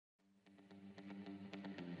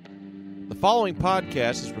following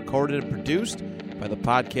podcast is recorded and produced by the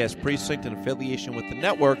Podcast Precinct in affiliation with the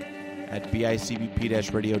network at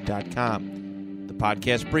bicbp-radio.com. The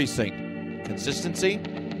Podcast Precinct. Consistency,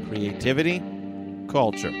 creativity,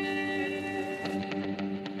 culture.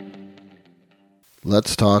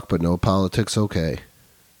 Let's Talk But No Politics Okay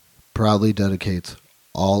proudly dedicates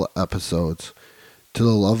all episodes to the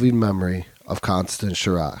loving memory of Constance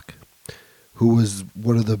Chirac, who was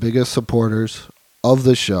one of the biggest supporters of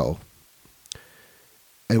the show.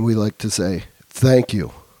 And we like to say thank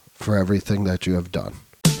you for everything that you have done.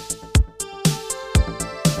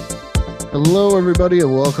 Hello, everybody,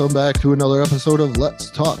 and welcome back to another episode of Let's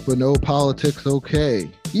Talk But No Politics Okay,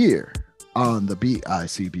 here on the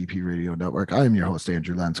BICBP Radio Network. I am your host,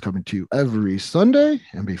 Andrew Lenz, coming to you every Sunday.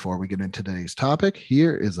 And before we get into today's topic,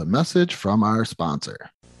 here is a message from our sponsor.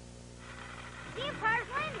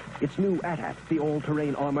 It's new AT-AT, the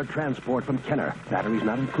all-terrain armored transport from Kenner. Batteries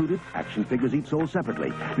not included, action figures each sold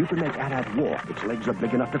separately. You can make AT-AT walk. Its legs are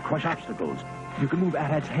big enough to crush obstacles. You can move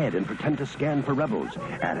AT-AT's head and pretend to scan for rebels.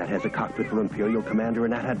 AT-AT has a cockpit for Imperial Commander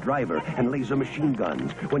and AT-AT driver and laser machine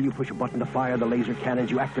guns. When you push a button to fire the laser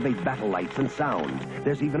cannons, you activate battle lights and sounds.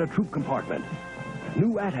 There's even a troop compartment.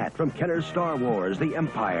 New AT-AT from Kenner's Star Wars, The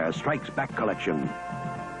Empire Strikes Back collection.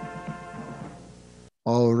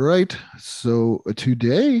 All right, so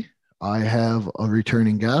today I have a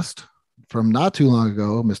returning guest from not too long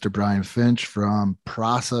ago, Mr. Brian Finch from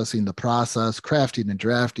Processing the Process, Crafting and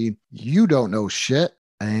Drafting. You Don't Know Shit,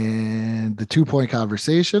 and the 2 Point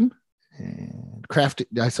Conversation, and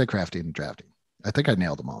crafting. I said crafting and drafting. I think I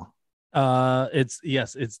nailed them all.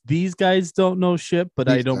 It's these guys don't know shit, but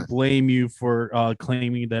I don't blame you for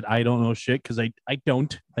claiming that I don't know shit, because I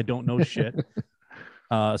don't know shit.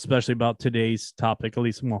 Especially about today's topic, at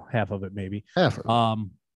least half of it, maybe. Half of it.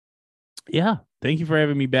 Yeah, thank you for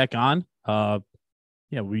having me back on.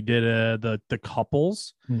 We did the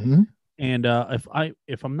couples, mm-hmm. And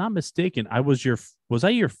if I'm not mistaken, was I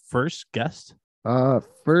your first guest?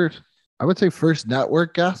 First, I would say first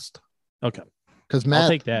network guest. Okay, because Matt, I'll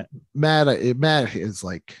take that. Matt is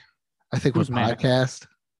like, I think was podcast.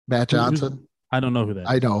 Matt Johnson. I don't know who that is.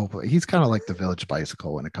 I know, but he's kind of like the Village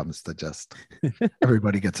Bicycle when it comes to just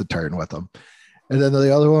everybody gets a turn with him. And then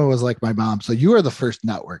the other one was like my mom. So you are the first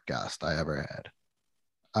network guest I ever had.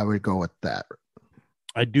 I would go with that.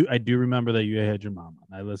 I do remember that you had your mom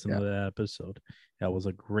on. I listened to that episode. That was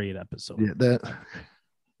a great episode. Yeah,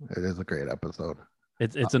 it is a great episode.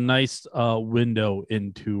 It's a nice window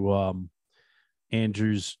into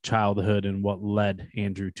Andrew's childhood and what led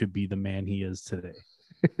Andrew to be the man he is today.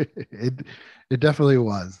 It definitely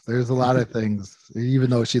was. There's a lot of things,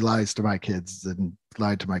 even though she lied to my kids and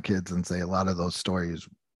say a lot of those stories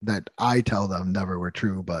that I tell them never were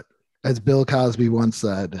true. But as Bill Cosby once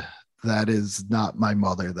said, that is not my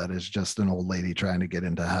mother. That is just an old lady trying to get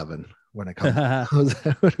into heaven when it comes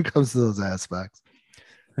to those aspects.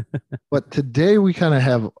 But today we kind of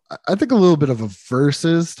have, I think, a little bit of a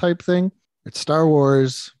versus type thing. It's Star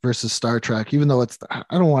Wars versus Star Trek, even though I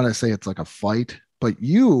don't want to say it's like a fight. But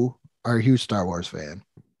you are a huge Star Wars fan.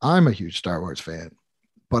 I'm a huge Star Wars fan.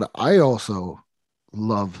 But I also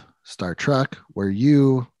love Star Trek,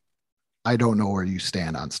 I don't know where you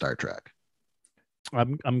stand on Star Trek.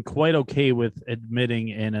 I'm quite okay with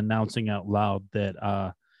admitting and announcing out loud that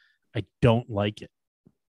I don't like it.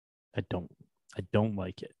 I don't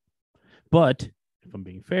like it. But if I'm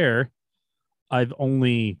being fair, I've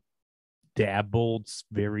only dabbled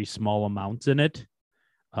very small amounts in it.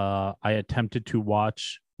 I attempted to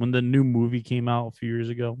watch when the new movie came out a few years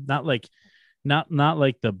ago. Not like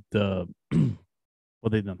the well,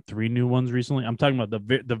 they've done 3 new ones recently. I'm talking about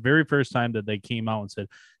the very first time that they came out and said,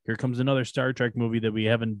 "Here comes another Star Trek movie that we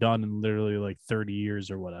haven't done in literally like 30 years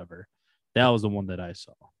or whatever." That was the one that I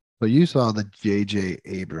saw. But you saw the J.J.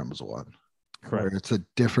 Abrams one, correct? Where it's a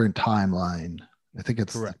different timeline. I think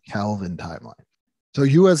it's correct. The Kelvin timeline. So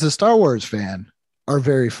you, as a Star Wars fan, are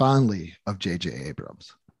very fondly of J.J.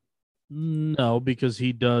 Abrams. No, because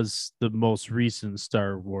he does the most recent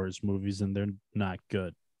Star Wars movies, and they're not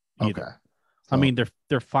good either. Okay. I mean,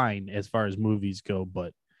 they're fine as far as movies go,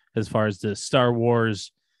 but as far as the Star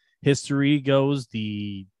Wars history goes,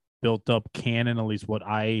 the built-up canon, at least what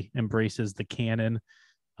I embrace as the canon,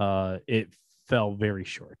 it fell very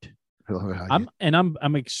short.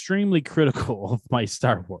 I'm extremely critical of my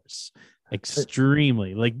Star Wars.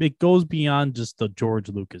 Extremely. Like, it goes beyond just the George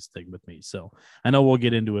Lucas thing with me. So I know we'll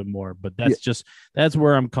get into it more, but that's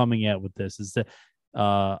where I'm coming at with this, is that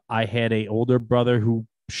I had a older brother who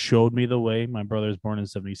showed me the way. My brother was born in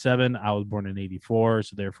 1977. I was born in 1984.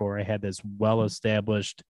 So therefore I had this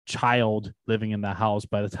well-established child living in the house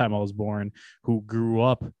by the time I was born who grew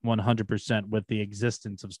up 100% with the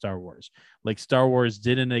existence of Star Wars. Like Star Wars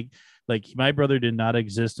didn't, like my brother did not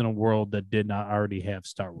exist in a world that did not already have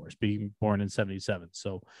Star Wars, being born in 77.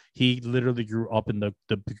 So he literally grew up in the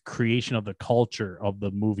creation of the culture of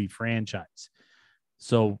the movie franchise.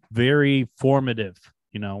 So very formative,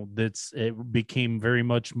 you know, it became very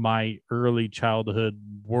much my early childhood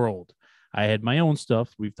world. I had my own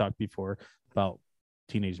stuff. We've talked before about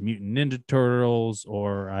Teenage Mutant Ninja Turtles,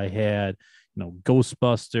 or I had, you know,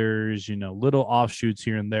 Ghostbusters, you know, little offshoots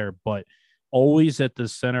here and there, but always at the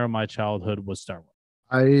center of my childhood was Star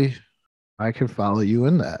Wars. I can follow you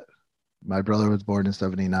in that. My brother was born in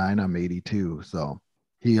 79. I'm 82. So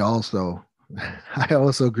he also, I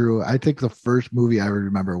also grew, I think the first movie I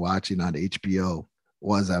remember watching on HBO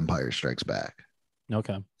was Empire Strikes Back.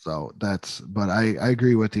 Okay. So but I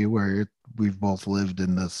agree with you where we've both lived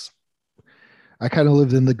in this. I kind of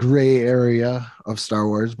lived in the gray area of Star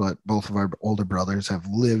Wars, but both of our older brothers have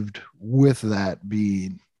lived with that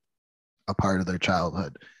being a part of their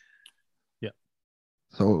childhood. Yeah.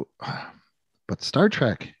 So, but Star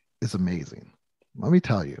Trek is amazing. Let me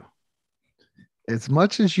tell you, as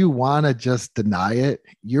much as you want to just deny it,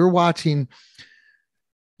 you watch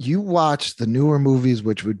the newer movies,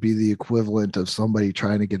 which would be the equivalent of somebody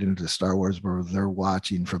trying to get into Star Wars where they're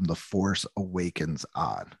watching from The Force Awakens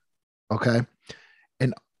on. Okay.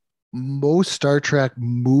 And most Star Trek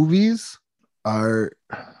movies are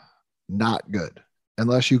not good.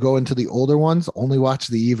 Unless you go into the older ones, only watch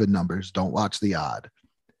the even numbers. Don't watch the odd.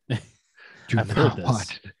 Do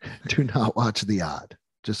not watch the odd.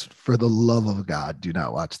 Just for the love of God, do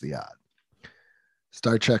not watch the odd.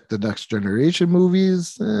 Star Trek The Next Generation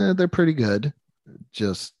movies, they're pretty good.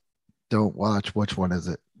 Just don't watch, which one is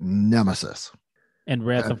it? Nemesis. And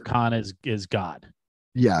Wrath of Khan is God.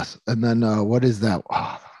 Yes. And then what is that?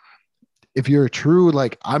 Oh, if you're a true,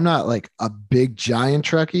 like, I'm not like a big giant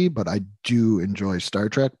Trekkie, but I do enjoy Star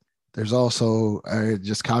Trek. There's also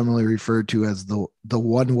just commonly referred to as the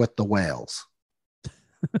one with the whales.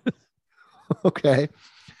 Okay.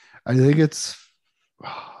 I think it's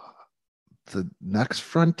The Next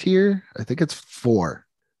Frontier. I think it's 4,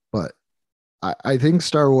 but I think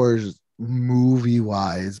Star Wars movie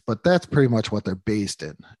wise, but that's pretty much what they're based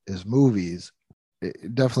in is movies.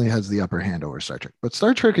 It definitely has the upper hand over Star Trek, but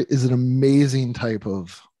Star Trek is an amazing type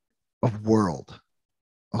of world.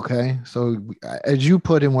 Okay. So as you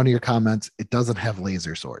put in one of your comments, it doesn't have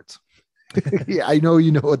laser swords. Yeah, I know,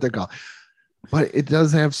 you know what they're called, but it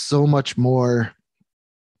does have so much more.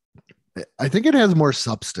 I think it has more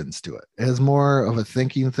substance to it. It has more of a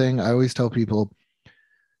thinking thing. I always tell people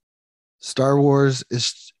Star Wars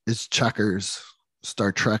is checkers.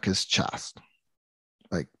 Star Trek is chess.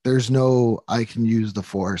 Like there's no, I can use the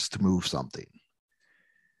Force to move something.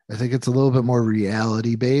 I think it's a little bit more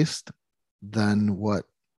reality based than what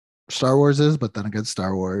Star Wars is, but then again,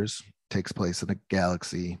 Star Wars takes place in a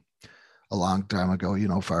galaxy a long time ago, you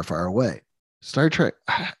know, far, far away. Star Trek,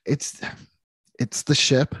 it's the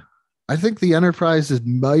ship. I think the Enterprise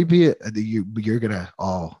might be you're gonna,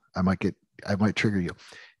 I might trigger you,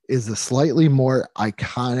 is a slightly more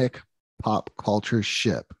iconic pop culture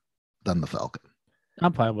ship than the Falcon.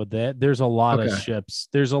 I'm fine with that. There's a lot of ships.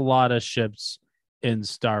 There's a lot of ships in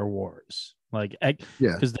Star Wars. Like,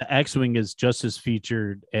 because the X-Wing is just as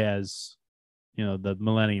featured as, you know, the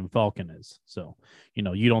Millennium Falcon is. So, you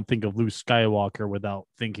know, you don't think of Luke Skywalker without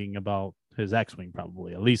thinking about his X-Wing,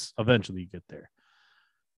 probably. At least eventually you get there.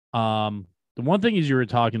 The one thing is you were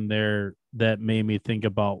talking there that made me think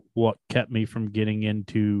about what kept me from getting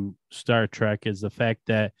into Star Trek is the fact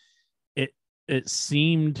that it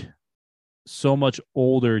seemed so much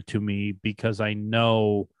older to me because I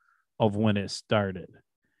know of when it started.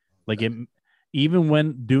 Like it, even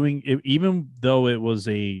though it was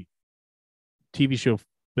a TV show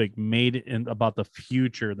like made in about the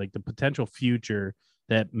future, like the potential future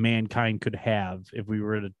that mankind could have if we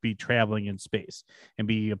were to be traveling in space and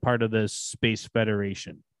be a part of this space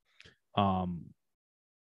federation. So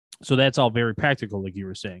that's all very practical, like you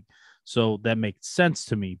were saying. So that makes sense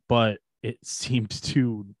to me, but it seemed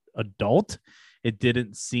too adult. It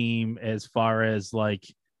didn't seem as far as like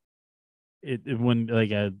when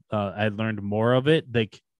like I learned more of it,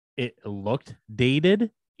 like it looked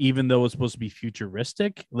dated, even though it was supposed to be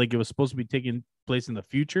futuristic, like it was supposed to be taking place in the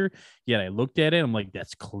future. Yet I looked at it, I'm like,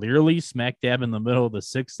 that's clearly smack dab in the middle of the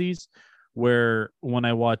 60s. Where when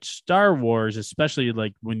I watch Star Wars, especially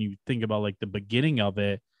like when you think about like the beginning of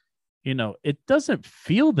it, you know, it doesn't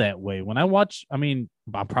feel that way. When I watch, I mean,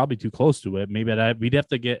 I'm probably too close to it. Maybe we'd have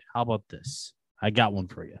to get, how about this? I got one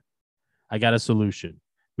for you. I got a solution.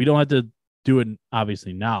 We don't have to do it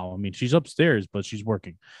obviously now. I mean, she's upstairs, but she's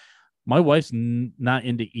working. My wife's not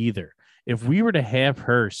into either. If we were to have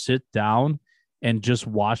her sit down and just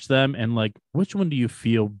watch them and like, which one do you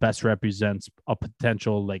feel best represents a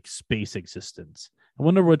potential like space existence? I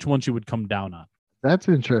wonder which one she would come down on. That's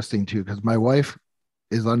interesting too, because my wife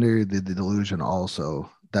is under the delusion also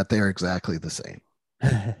that they're exactly the same.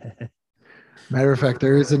 Matter of fact,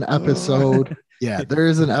 there is an episode. Yeah, there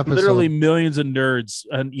is an episode. Literally millions of nerds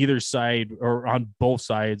on either side or on both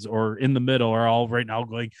sides or in the middle are all right now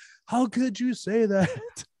going, how could you say that?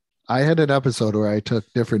 I had an episode where I took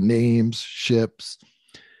different names, ships,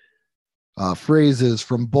 phrases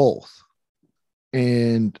from both.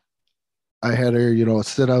 And I had her,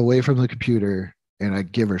 sit away from the computer and I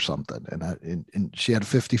give her something. And she had a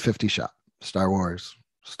 50-50 shot. Star Wars,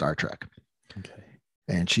 Star Trek. Okay.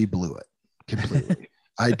 And she blew it completely.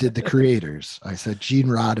 I did the creators. I said Gene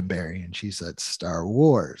Roddenberry, and she said Star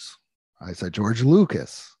Wars. I said George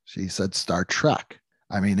Lucas. She said Star Trek.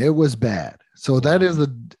 I mean, it was bad. So that is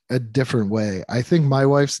a different way. I think my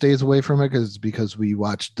wife stays away from it because we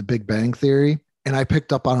watched The Big Bang Theory, and I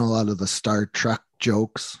picked up on a lot of the Star Trek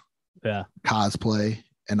jokes, cosplay,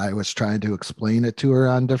 and I was trying to explain it to her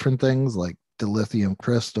on different things like the lithium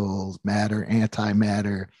crystals, matter,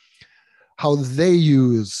 antimatter, how they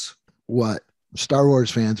use what Star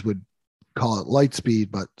Wars fans would call it light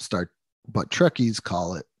speed, but Trekkies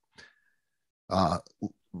call it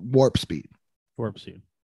warp speed. Warp speed.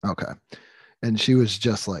 Okay. And she was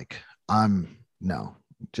just like, no,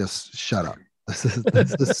 just shut up. This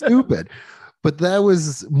is stupid. But that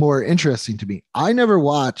was more interesting to me. I never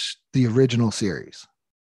watched the original series.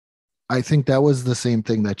 I think that was the same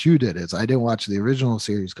thing that you did, is I didn't watch the original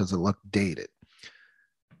series because it looked dated.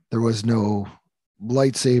 There was no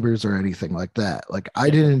lightsabers or anything like that. Like, I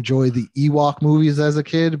didn't enjoy the Ewok movies as a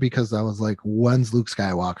kid because I was like, when's Luke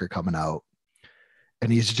Skywalker coming out?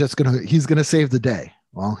 And he's gonna save the day.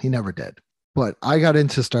 Well, he never did. But I got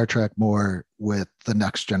into Star Trek more with The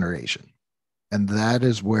Next Generation. And that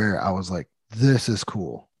is where I was like, this is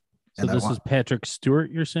cool. So this is Patrick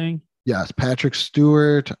Stewart, you're saying? Yes, Patrick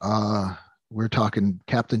Stewart. We're talking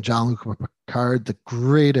Captain Jean-Luc Picard, the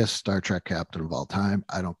greatest Star Trek captain of all time.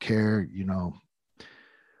 I don't care,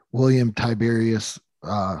 William Tiberius.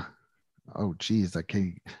 I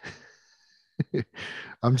can't.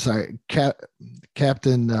 I'm sorry,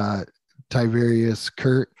 Captain Tiberius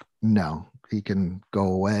Kirk. No, he can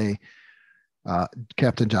go away.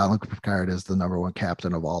 Captain Jean-Luc Picard is the number one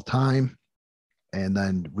captain of all time. And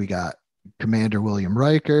then we got Commander William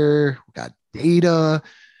Riker. We got Data,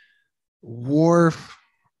 Worf,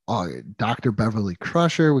 Dr. Beverly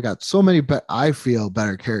Crusher. We got so many, I feel,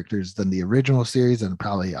 better characters than the original series. And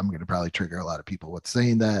I'm going to trigger a lot of people with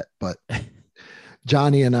saying that. But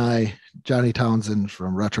Johnny Townsend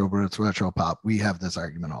from Retro Brutes, Retro Pop, we have this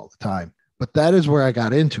argument all the time. But that is where I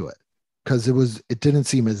got into it, because it didn't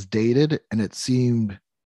seem as dated and it seemed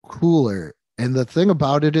cooler. And the thing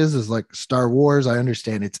about it is like Star Wars, I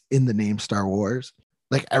understand it's in the name Star Wars.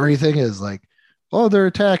 Like, everything is like, oh, they're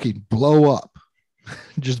attacking, blow up.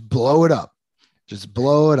 Just blow it up. Just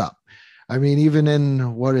blow it up. I mean, even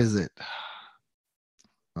in, what is it?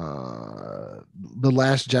 The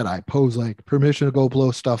Last Jedi, Poe's like, permission to go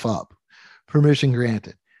blow stuff up. Permission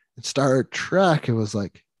granted. In Star Trek, it was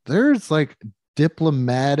like, there's like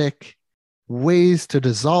diplomatic ways to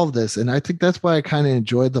dissolve this. And I think that's why I kind of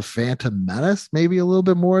enjoyed the Phantom Menace maybe a little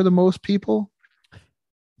bit more than most people.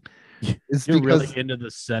 You're really into the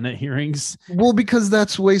Senate hearings. Well, because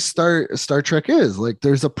that's the way Star Trek is. Like,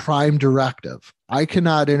 there's a prime directive. I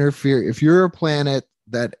cannot interfere. If you're a planet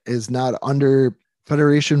that is not under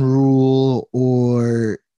Federation rule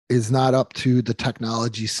or is not up to the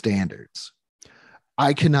technology standards,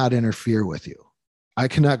 I cannot interfere with you. I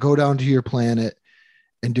cannot go down to your planet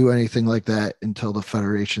and do anything like that until the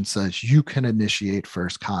Federation says you can initiate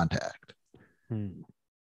first contact. Do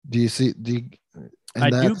you see? I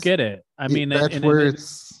do get it. I mean, that's where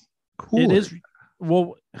it's cool. It is,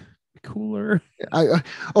 well, cooler.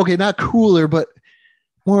 Okay, not cooler, but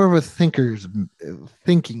more of a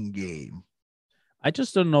thinking game. I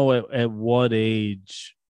just don't know at what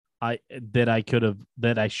age I should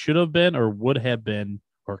have been or would have been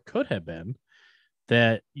or could have been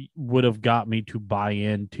that would have got me to buy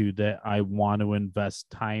into that. I want to invest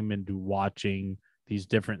time into watching these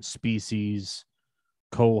different species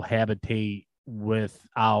cohabitate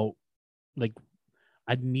without, like,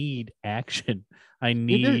 I need action. I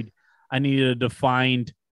need a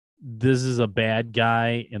defined, this is a bad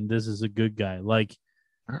guy and this is a good guy. Like,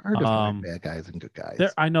 are defined bad guys and good guys.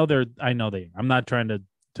 I know they. I'm not trying to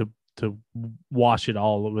wash it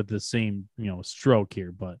all with the same stroke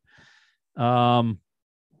here, but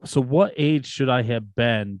So what age should I have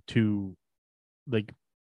been to, like,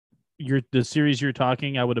 the series you're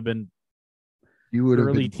talking? I would have been You would have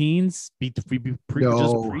early been teens, just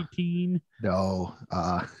no, preteen. no.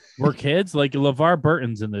 We're kids. Like LeVar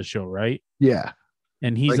Burton's in this show, right? Yeah,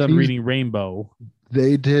 And he's like on Reading Rainbow.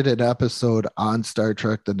 they did an episode on Star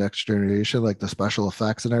Trek: The Next Generation, like the special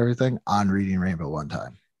effects and everything, on Reading Rainbow one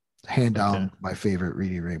time. Hand down Okay. my favorite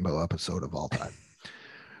Reading Rainbow episode of all time.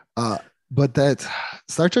 But that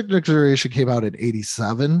Star Trek: Next Generation came out in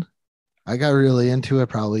 '87. I got really into it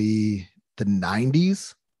probably the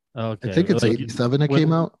 '90s. Okay. I think it's Like, '87 it when-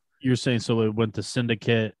 came out. You're saying so it went to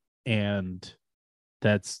Syndicate and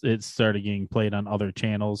it started getting played on other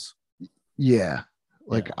channels. Yeah.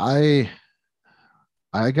 Like I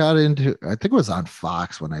got into, I think it was on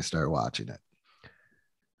Fox when I started watching it.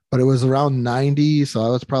 But it was around 90, so I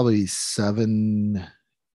was probably 7,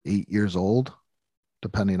 8 years old,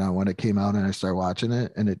 depending on when it came out and I started watching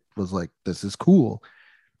it. And it was like, this is cool.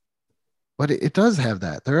 But it does have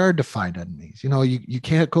that. There are defined enemies. You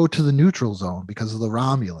can't go to the neutral zone because of the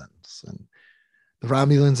Romulans. And the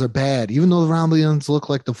Romulans are bad. Even though the Romulans look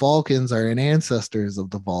like the Vulcans are ancestors of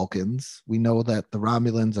the Vulcans, we know that the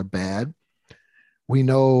Romulans are bad. We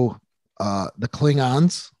know the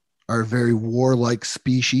Klingons are a very warlike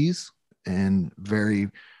species and very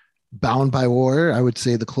bound by war. I would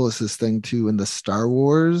say the closest thing to in the Star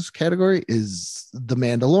Wars category is the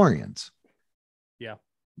Mandalorians. Yeah,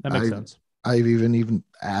 that makes sense. I've even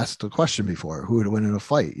asked a question before: who would win in a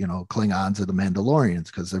fight? Klingons or the Mandalorians,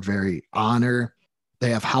 because they're very honor. They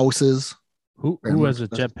have houses. Who has a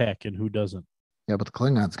jetpack and who doesn't? Yeah, but the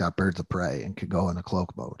Klingons got birds of prey and can go in a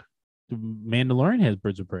cloak mode. The Mandalorian has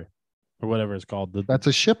birds of prey, or whatever it's called. That's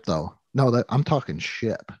a ship, though. No, I'm talking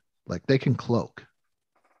ship. Like they can cloak.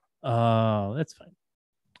 That's fine.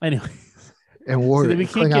 Anyway, and war. See,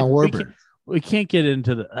 Klingon warbird. We can't get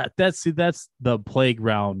into that's the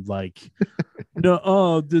playground. Like,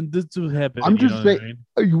 no, then this would happen. I'm just saying.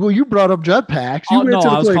 Well, you brought up jetpacks. I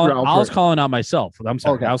was calling out myself. I'm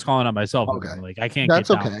sorry. Okay. I was calling out myself. Okay. Like, I can't. That's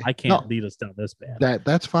get down. okay. I can't lead us down this path.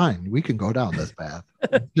 That's fine. We can go down this path.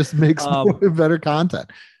 It just makes better content.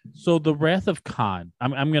 So the Wrath of Khan.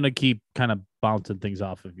 I'm gonna keep kind of bouncing things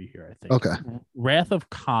off of you here. I think. Okay. Wrath of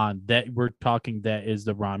Khan. That we're talking. That is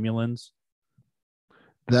the Romulans.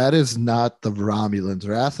 That is not the Romulans.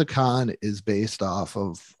 Wrath of Khan is based off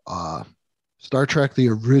of Star Trek, the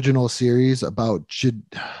original series about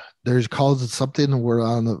there's called something we're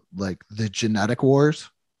on the genetic wars.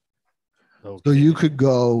 Okay. So you could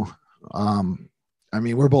go,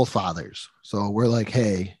 we're both fathers. So we're like,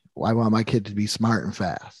 hey, I want my kid to be smart and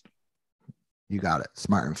fast. You got it.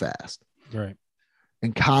 Smart and fast. Right.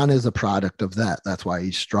 And Khan is a product of that. That's why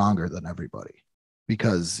he's stronger than everybody.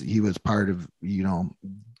 Because he was part of,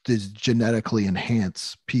 this genetically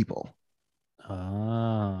enhanced people.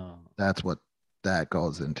 Oh. That's what that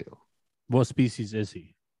goes into. What species is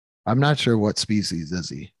he? I'm not sure what species is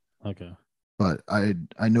he. Okay. But I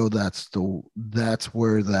know that's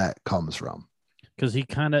where that comes from. Because he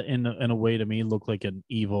kind of, in a way to me, looked like an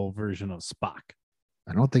evil version of Spock.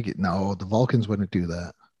 I don't think the Vulcans wouldn't do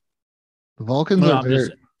that. The Vulcans are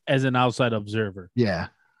just as an outside observer. Yeah.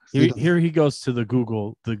 Here he goes to the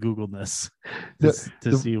Googleness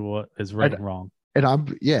to see what is right and wrong. And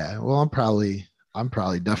I'm probably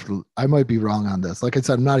definitely, I might be wrong on this. Like I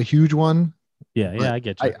said, I'm not a huge one. Yeah, I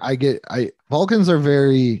get you. Vulcans are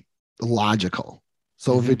very logical.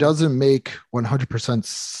 So if it doesn't make 100%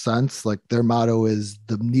 sense, like their motto is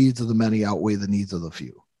the needs of the many outweigh the needs of the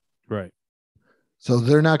few. Right. So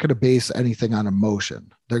they're not going to base anything on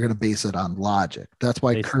emotion. They're going to base it on logic. That's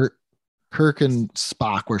why Kirk and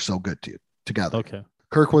Spock were so good together. Okay.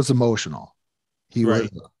 Kirk was emotional. He was,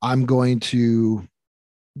 I'm going to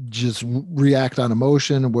just react on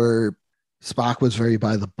emotion, where Spock was very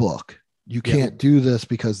by the book. You can't do this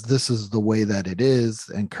because this is the way that it is.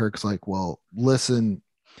 And Kirk's like, well, listen,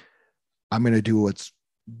 I'm going to do what's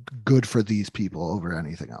good for these people over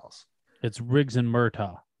anything else. It's Riggs and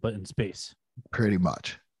Murtaugh, but in space. Pretty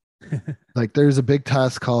much. Like there's a big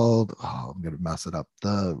test called, I'm going to mess it up.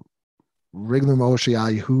 The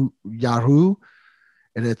Rigler Yahoo,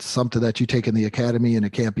 and it's something that you take in the academy and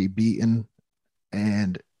it can't be beaten.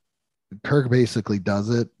 And Kirk basically does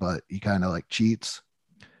it, but he kind of like cheats,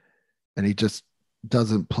 and he just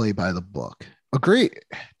doesn't play by the book. Agree.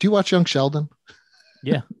 Do you watch Young Sheldon?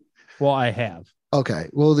 Yeah. Well, I have. Okay.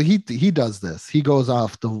 Well, he does this. He goes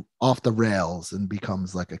off the rails and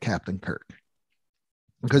becomes like a Captain Kirk,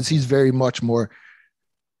 because he's very much more.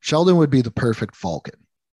 Sheldon would be the perfect Vulcan.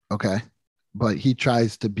 Okay. But he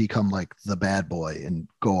tries to become like the bad boy and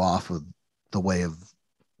go off of the way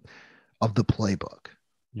of the playbook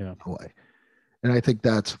Yeah. in a way. And I think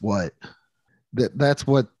that's what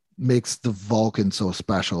makes the Vulcan so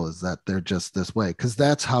special, is that they're just this way, because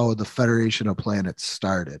that's how the Federation of Planets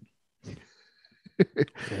started.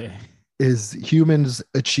 Okay. Is humans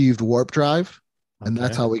achieved warp drive, and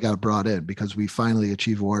that's Okay. how we got brought in, because we finally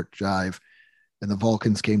achieved warp drive, and the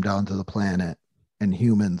Vulcans came down to the planet, and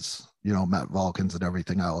humans, met Vulcans and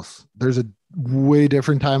everything else. There's a way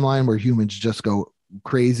different timeline where humans just go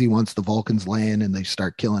crazy once the Vulcans land and they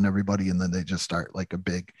start killing everybody, and then they just start like a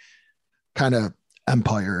big kind of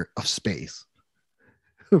empire of space.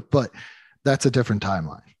 But that's a different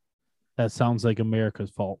timeline. That sounds like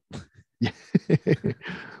America's fault.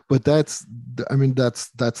 But that's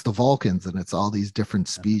the Vulcans, and it's all these different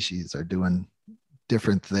species are doing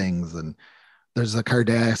different things. And there's the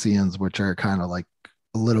Cardassians, which are kind of like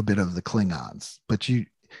a little bit of the Klingons, but you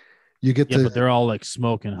get but they're all like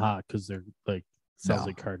smoking hot because they're like sounds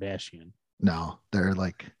like Kardashian. No, they're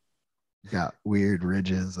like got weird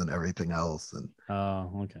ridges and everything else. And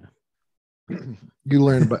okay. You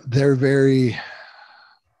learn, but they're very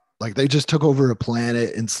like, they just took over a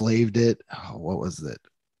planet, enslaved it. Oh, what was it?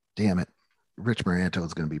 Damn it. Rich Moranto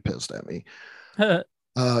is going to be pissed at me.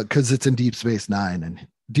 Because it's in Deep Space Nine, and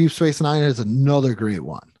Deep Space Nine is another great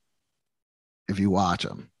one if you watch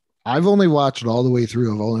them. I've only watched it all the way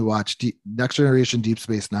through. I've only watched Next Generation, Deep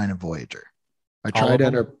Space Nine, and Voyager. I tried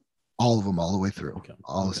all of them all the way through,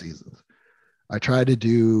 all the seasons. I tried to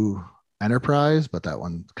do Enterprise, but that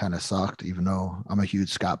one kind of sucked, even though I'm a huge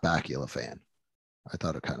Scott Bakula fan. I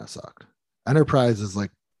thought it kind of sucked. Enterprise is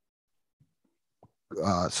like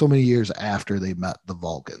so many years after they met the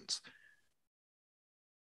Vulcans.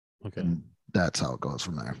 Okay. And that's how it goes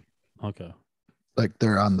from there. Okay. Like,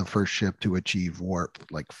 they're on the first ship to achieve warp,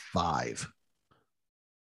 like 5.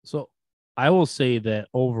 So I will say that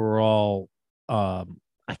overall, I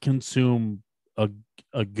consume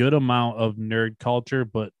a good amount of nerd culture,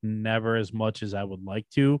 but never as much as I would like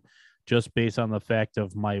to, just based on the fact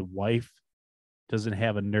of my wife doesn't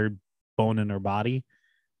have a nerd bone in her body.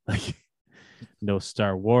 Like, no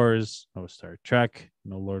Star Wars, no Star Trek,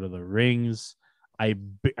 no Lord of the Rings. I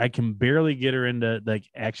can barely get her into like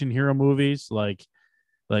action hero movies, like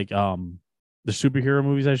the superhero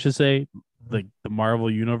movies, I should say, like the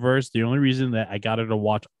Marvel universe. The only reason that I got her to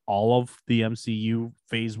watch all of the MCU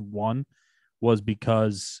phase 1 was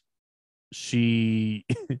because we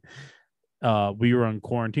were on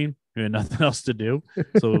quarantine. We had nothing else to do.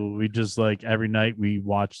 So we just like every night we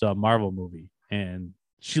watched a Marvel movie, and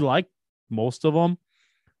she liked most of them.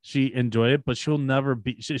 She enjoyed it, but she'll never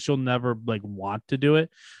like want to do it.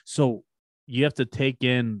 So you have to take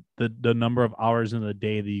in the number of hours in the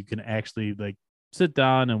day that you can actually like sit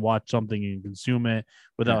down and watch something and consume it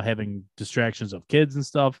without having distractions of kids and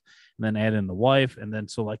stuff, and then add in the wife. And then,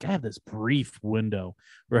 so like I have this brief window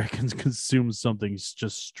where I can consume something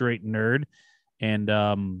just straight nerd.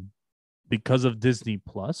 And because of Disney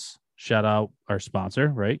Plus, shout out our sponsor,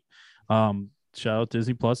 right? Shout out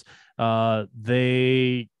Disney Plus.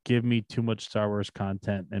 They give me too much Star Wars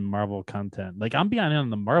content and Marvel content. Like, I'm behind on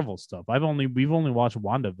the Marvel stuff. We've only watched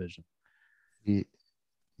WandaVision. You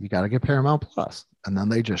got to get Paramount Plus, and then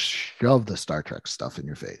they just shove the Star Trek stuff in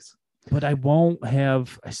your face. But I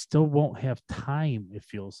still won't have time. It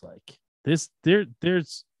feels like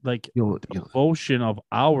there's like devotion of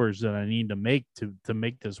hours that I need to make to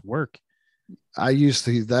make this work.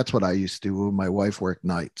 That's what I used to do when my wife worked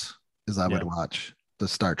nights, is I would watch the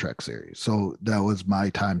Star Trek series. So that was my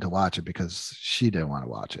time to watch it, because she didn't want to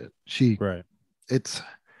watch it.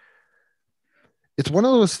 It's one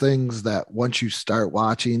of those things that once you start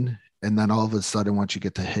watching, and then all of a sudden, once you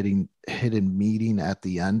get to hidden meeting at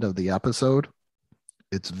the end of the episode,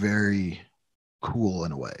 it's very cool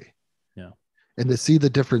in a way. Yeah. And to see the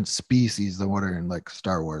different species that are in like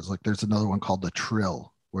Star Wars, like there's another one called the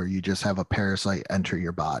Trill, where you just have a parasite enter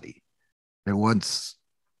your body. And once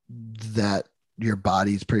that your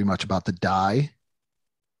body's pretty much about to die,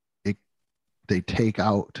 they take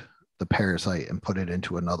out the parasite and put it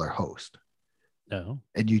into another host. No.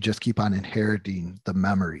 And you just keep on inheriting the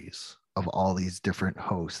memories of all these different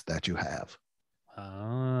hosts that you have.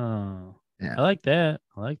 Oh, yeah. I like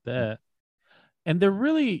that. And they're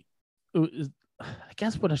really, I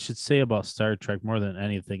guess what I should say about Star Trek more than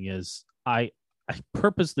anything is I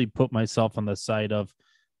purposely put myself on the side of,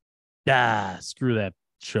 screw that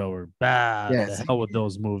show, or the hell with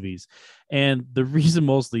those movies. And the reason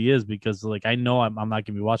mostly is because, like, I know I'm not going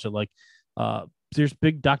to be watching, like, there's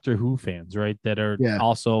big Doctor Who fans, right? That are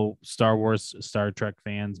also Star Wars, Star Trek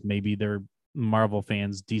fans. Maybe they're Marvel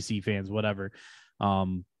fans, DC fans, whatever.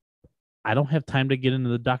 I don't have time to get into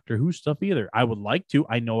the Doctor Who stuff either. I would like to.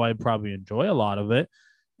 I know I'd probably enjoy a lot of it.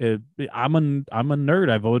 I'm a nerd.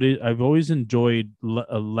 I've always enjoyed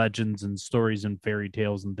legends and stories and fairy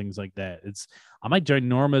tales and things like that. I'm a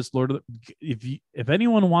ginormous Lord of the, if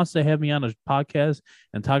anyone wants to have me on a podcast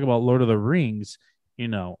and talk about Lord of the Rings, I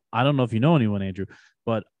don't know if you know anyone, Andrew,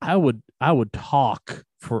 but I would talk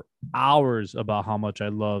for hours about how much I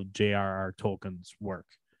love J.R.R. Tolkien's work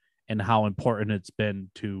and how important it's been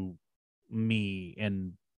to me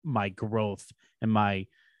and my growth and my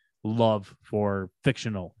love for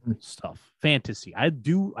fictional stuff, fantasy. I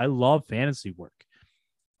love fantasy work.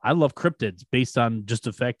 I love cryptids based on just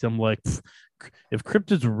the fact I'm like, if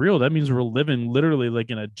cryptids are real, that means we're living literally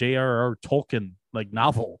like in a J.R.R. Tolkien like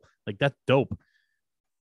novel. Like that's dope.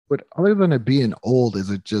 But other than it being old,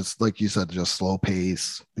 is it just like you said, just slow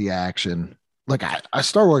pace, the action? Like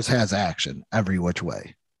Star Wars has action every which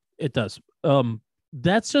way. It does.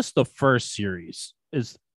 That's just the first series.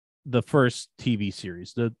 Is the first TV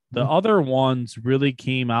series. The other ones really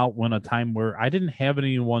came out when a time where I didn't have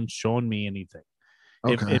anyone showing me anything.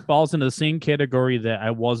 Okay. It falls into the same category that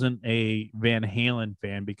I wasn't a Van Halen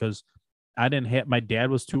fan because I didn't have, my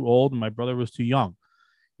dad was too old and my brother was too young.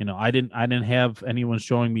 I didn't have anyone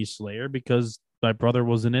showing me Slayer because my brother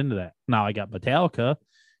wasn't into that. Now I got Metallica,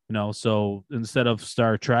 so instead of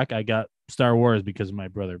Star Trek, I got Star Wars because of my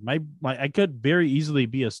brother. I could very easily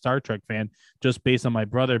be a Star Trek fan just based on my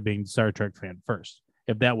brother being Star Trek fan first,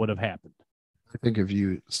 if that would have happened. I think if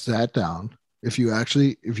you sat down, if you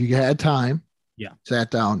had time, sat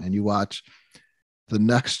down and you watch The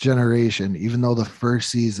Next Generation, even though the first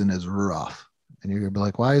season is rough, and you're gonna be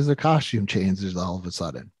like, why is their costume changes all of a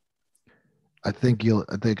sudden? I think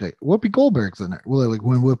like Whoopi Goldberg's in it. Well, like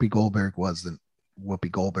when Whoopi Goldberg wasn't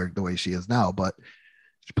Whoopi Goldberg the way she is now, but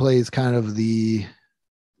she plays kind of the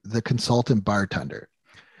consultant bartender.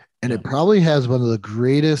 And it probably has one of the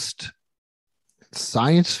greatest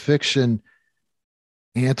science fiction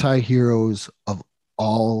anti-heroes of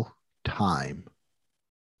all time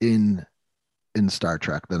in Star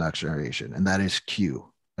Trek The Next Generation, and that is Q.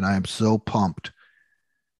 And I am so pumped.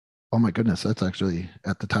 Oh my goodness, that's actually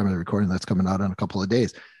at the time of the recording, that's coming out in a couple of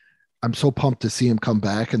days. I'm so pumped to see him come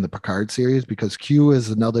back in the Picard series because Q is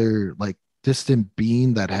another like distant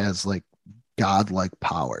being that has like godlike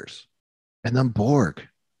powers. And then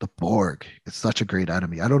the Borg is such a great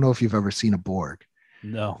enemy. I don't know if you've ever seen a Borg.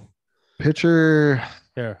 No. Picture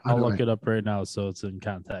here, I'll look it up right now so it's in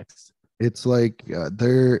context. It's like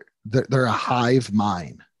they're a hive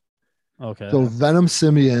mind. Okay. So Venom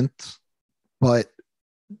symbiont, but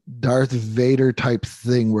Darth Vader type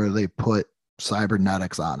thing where they put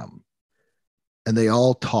cybernetics on them. And they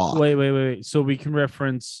all talk. Wait. So we can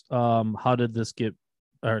reference how did this get,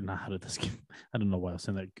 or not how did this get, I don't know why I was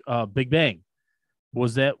saying that. Big Bang.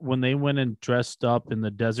 Was that when they went and dressed up in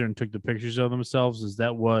the desert and took the pictures of themselves? Is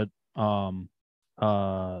that what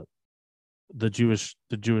the Jewish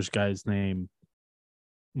guy's name?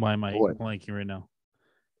 Why am I blanking right now?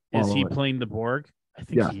 Is he playing the Borg? I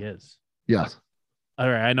think he is. Yes. All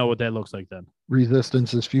right, I know what that looks like then.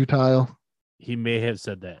 Resistance is futile. He may have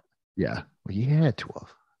said that. Yeah. Well, he had to have.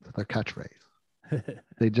 That's their catchphrase.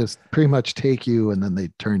 They just pretty much take you and then they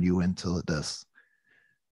turn you into this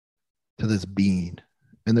being.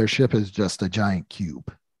 And their ship is just a giant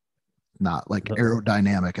cube. Not like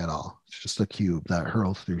aerodynamic at all. It's just a cube that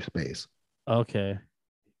hurls through space. Okay.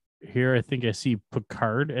 Here I think I see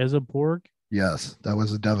Picard as a Borg. Yes, that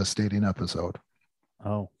was a devastating episode.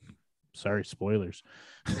 Oh, sorry, spoilers.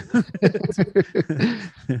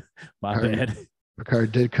 My bad.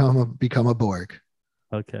 Picard did become a Borg.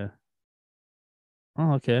 Okay.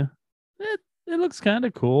 Oh, okay. It looks kind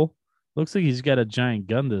of cool. Looks like he's got a giant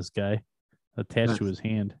gun, this guy, attached to his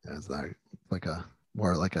hand. It's like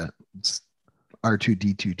more like a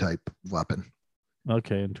R2D2 type weapon.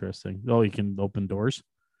 Okay, interesting. Oh, he can open doors?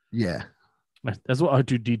 Yeah. That's what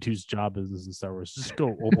R2D2's job is in Star Wars. Just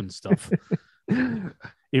go open stuff.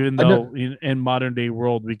 Even though in modern day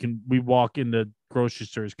world we walk into grocery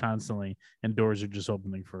stores constantly and doors are just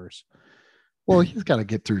opening first. Well, he's got to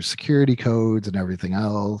get through security codes and everything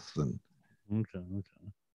else, and okay.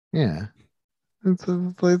 Yeah,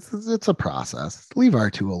 it's a process. Leave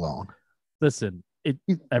R2 alone. Listen,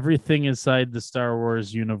 everything inside the Star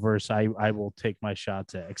Wars universe, I will take my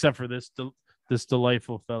shots at, except for this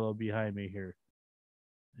delightful fellow behind me here.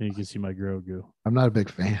 And you can see my Grogu. I'm not a big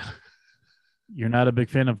fan. You're not a big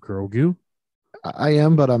fan of Grogu? I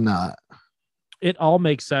am, but I'm not. It all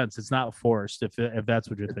makes sense. It's not forced if that's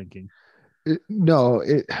what you're thinking. I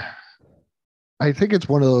think it's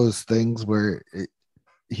one of those things where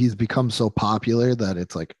he's become so popular that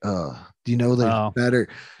it's like, do you know there's Oh. better,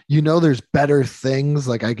 there's better things.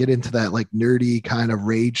 Like I get into that like nerdy kind of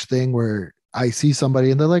rage thing where I see somebody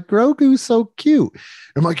and they're like, Grogu's so cute.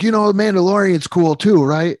 I'm like, the Mandalorian's cool too,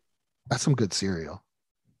 right? That's some good cereal.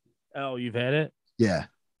 Oh, you've had it? Yeah.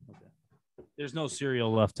 There's no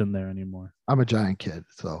cereal left in there anymore. I'm a giant kid,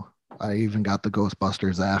 so I even got the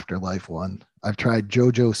Ghostbusters Afterlife one. I've tried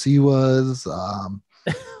JoJo Siwa's.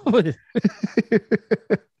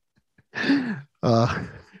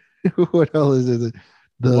 What else is it?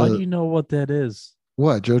 Why do you know what that is?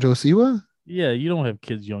 What, JoJo Siwa? Yeah, you don't have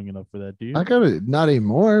kids young enough for that, do you? I got it, not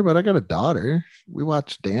anymore, but I got a daughter. We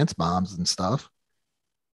watch Dance Moms and stuff.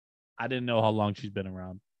 I didn't know how long she's been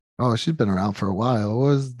around. Oh, she's been around for a while. What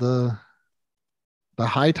was the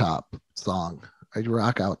High Top song? I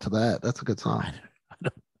rock out to that. That's a good song.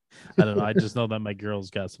 I don't know. I just know that my girl's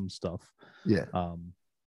got some stuff. Yeah.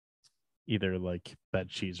 Either like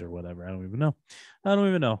bed sheets or whatever. I don't even know.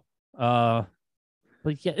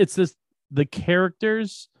 But yeah, it's this. The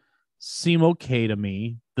characters seem okay to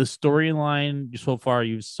me. The storyline so far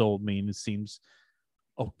you've sold me, and it seems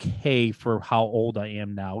okay for how old I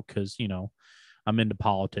am now. Because I'm into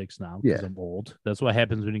politics now. Because I'm old. That's what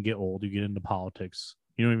happens when you get old. You get into politics.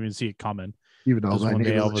 You don't even see it coming. Even though one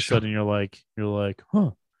day all of a sudden you're like,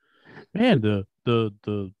 huh, man,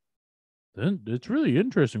 it's really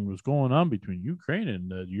interesting what's going on between Ukraine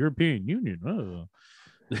and the European Union.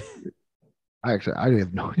 I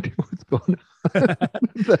have no idea what's going on.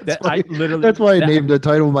 That's why I named the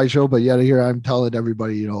title of my show. But yet here I'm telling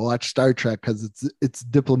everybody, watch Star Trek because it's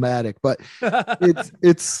diplomatic, but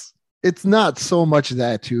it's not so much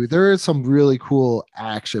that too. There are some really cool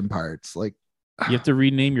action parts. Like you have to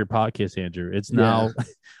rename your podcast, Andrew. It's now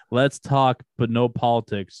Let's Talk, but no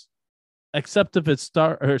politics, except if it's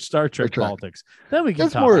Star Trek politics. Then we can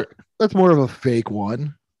talk. That's more of a fake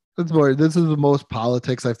one. This is the most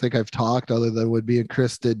politics I think I've talked, other than when me and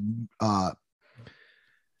Chris did.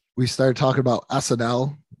 We started talking about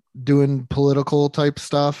SNL doing political type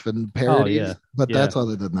stuff and parodies, but that's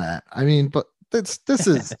other than that. I mean, but this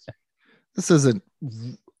isn't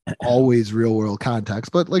always real world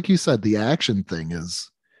context, but like you said, the action thing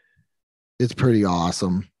it's pretty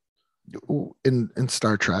awesome in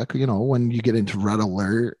Star Trek. When you get into Red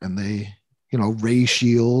Alert and they ray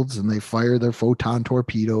shields and they fire their photon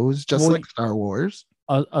torpedoes, just like Star Wars.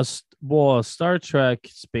 A Star Trek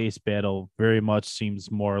space battle very much seems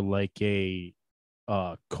more like a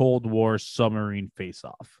Cold War submarine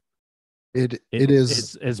face-off. It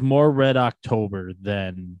is. It's more Red October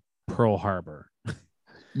than Pearl Harbor.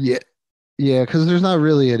 Yeah, because there's not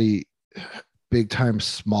really any big time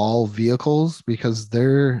small vehicles, because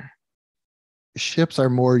their ships are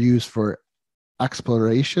more used for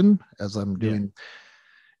exploration, as I'm doing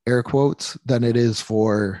air quotes, than it is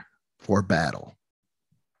for battle.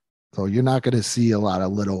 So you're not going to see a lot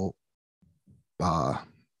of little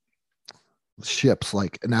ships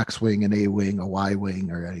like an X-wing, an A-wing, a Y-wing,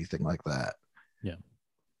 or anything like that. Yeah,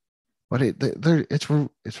 but it's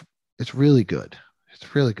really good.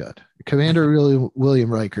 It's really good. Commander William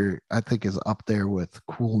Riker, I think, is up there with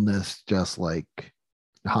coolness, just like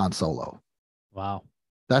Han Solo. Wow,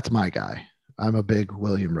 that's my guy. I'm a big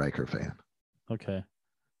William Riker fan. Okay,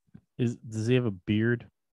 does he have a beard?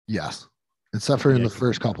 Yes, except for in the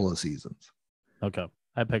first couple of seasons. Okay,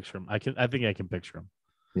 I picture him. I think I can picture him.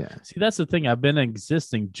 Yeah. See, that's the thing. I've been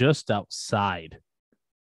existing just outside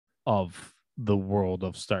of the world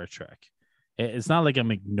of Star Trek. It's not like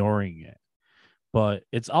I'm ignoring it, but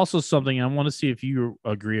it's also something I want to see if you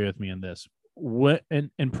agree with me on this.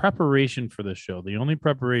 In preparation for this show, the only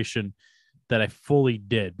preparation that I fully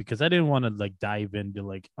did, because I didn't want to dive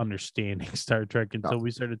into understanding Star Trek until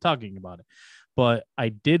we started talking about it, but I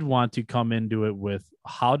did want to come into it with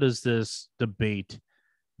how does this debate,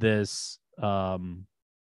 this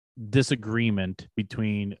disagreement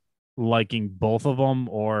between liking both of them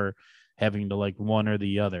or having to like one or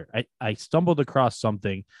the other. I stumbled across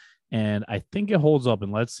something and I think it holds up,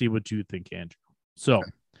 and let's see what you think, Andrew. So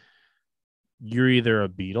you're either a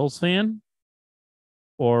Beatles fan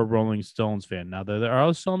or a Rolling Stones fan. Now there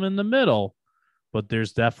are some in the middle, but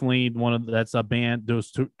there's definitely that's a band,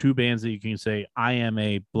 those two bands that you can say, I am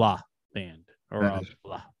a blah band or a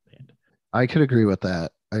blah band. I could agree with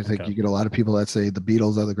that. I think you get a lot of people that say the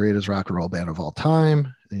Beatles are the greatest rock and roll band of all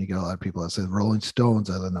time. And you get a lot of people that say the Rolling Stones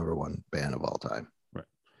are the #1 band of all time. Right.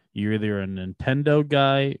 You're either a Nintendo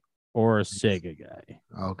guy or a Sega guy.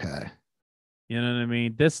 Okay. You know what I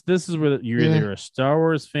mean? This is where you're either a Star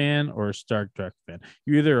Wars fan or a Star Trek fan.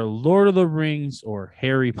 You're either a Lord of the Rings or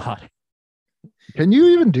Harry Potter. Can you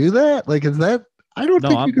even do that? Like, is that? I don't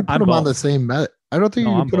think you could put them on the same I don't think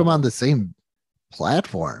No, you can I'm put them both. on the same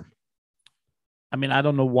platform. I mean, I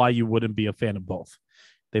don't know why you wouldn't be a fan of both.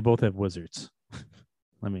 They both have wizards.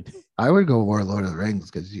 I mean, I would go more Lord of the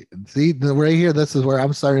Rings because you see right here. This is where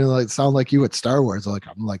I'm starting to like sound like you at Star Wars. Like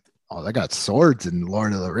I'm like, oh, they got swords in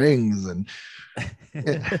Lord of the Rings, and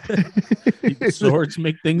swords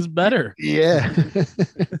make things better. yeah,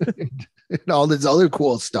 and all this other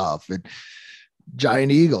cool stuff, and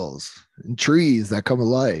giant eagles and trees that come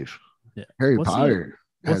alive. Yeah. Harry What's Potter.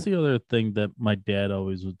 What's the other thing that my dad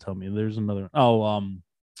always would tell me? There's another. Oh,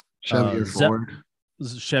 Chevy Ford.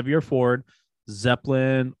 Chevy Ford,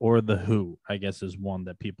 Zeppelin, or the Who. I guess is one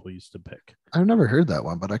that people used to pick. I've never heard that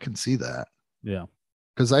one, but I can see that. Yeah,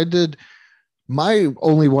 because I did my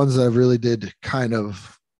only ones that I really did kind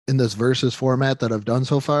of in this versus format that I've done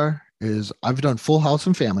so far is I've done Full House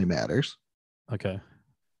and Family Matters. Okay.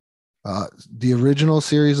 The original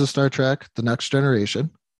series of Star Trek, The Next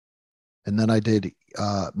Generation. And then I did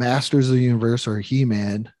Masters of the Universe or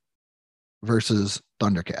He-Man versus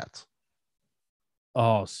Thundercats.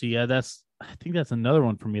 Oh, see, yeah, I think that's another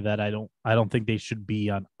one for me that I don't think they should be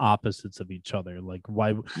on opposites of each other. Like,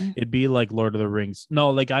 why it'd be like Lord of the Rings?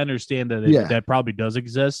 No, like I understand that that probably does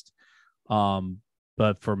exist.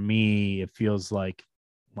 But for me, it feels like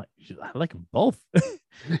I like them both.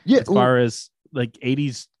 Yeah, as far as like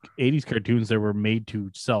 80s cartoons that were made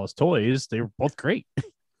to sell us toys, they were both great.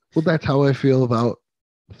 Well, that's how I feel about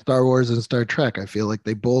Star Wars and Star Trek. I feel like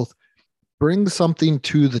they both bring something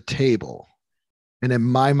to the table. And in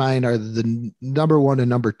my mind are the number one and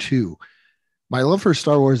number two. My love for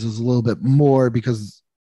Star Wars is a little bit more because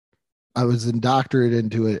I was indoctrinated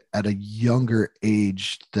into it at a younger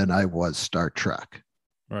age than I was Star Trek.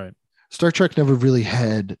 Right. Star Trek never really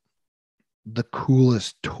had the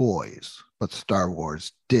coolest toys, but Star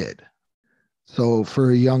Wars did. So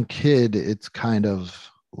for a young kid, it's kind of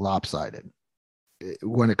lopsided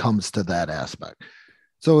when it comes to that aspect.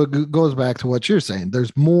 So it goes back to what you're saying.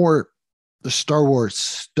 There's more the Star Wars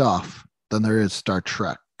stuff than there is Star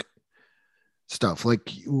Trek stuff.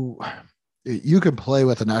 Like you can play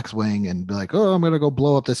with an X-Wing and be like, oh, I'm going to go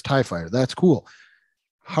blow up this TIE fighter. That's cool.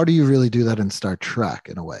 How do you really do that in Star Trek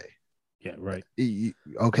in a way? Yeah, right.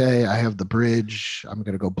 Okay, I have the bridge. I'm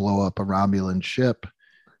going to go blow up a Romulan ship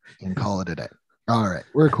and call it a day. All right,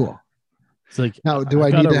 we're cool. It's like, now, do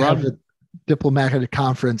I need to have a diplomatic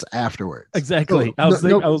conference afterwards? Exactly. I was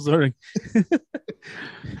learning.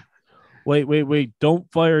 Wait.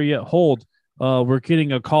 Don't fire yet. Hold. We're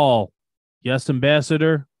getting a call. Yes,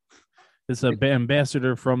 Ambassador. It's an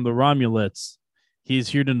ambassador from the Romulans. He's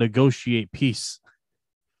here to negotiate peace.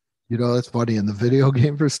 You know, it's funny. In the video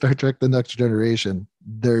game for Star Trek The Next Generation,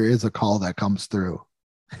 there is a call that comes through.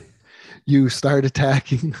 You start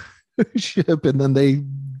attacking a ship, and then they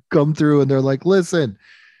come through, and they're like, listen,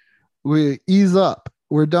 we ease up.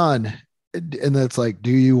 We're done. And it's like,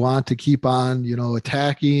 do you want to keep on,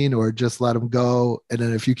 attacking or just let them go? And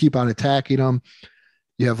then if you keep on attacking them,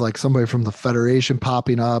 you have like somebody from the Federation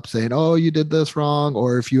popping up saying, oh, you did this wrong.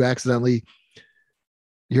 Or if you accidentally,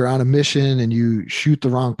 you're on a mission and you shoot the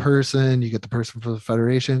wrong person, you get the person from the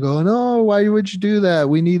Federation going, oh, why would you do that?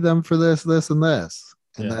 We need them for this, this, and this.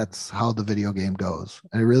 And that's how the video game goes.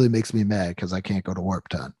 And it really makes me mad because I can't go to Warp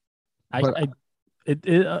 10.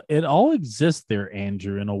 It all exists there,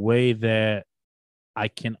 Andrew, in a way that I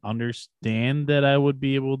can understand that I would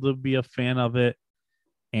be able to be a fan of it.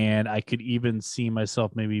 And I could even see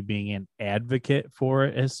myself maybe being an advocate for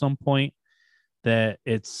it at some point, that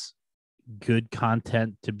it's good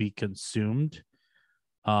content to be consumed.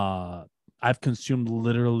 I've consumed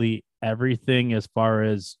literally everything as far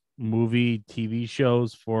as movie, TV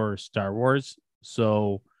shows for Star Wars.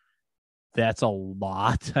 So that's a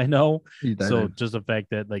lot, I know. So just the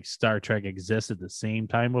fact that like Star Trek exists at the same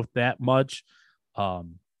time with that much, I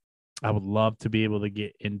would love to be able to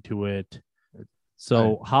get into it.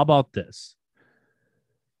 So how about this?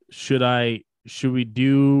 Should we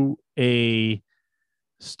do a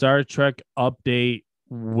Star Trek update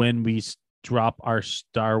when we drop our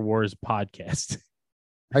Star Wars podcast?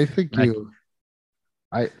 I think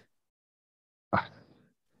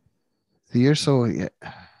you're so.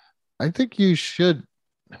 I think you should.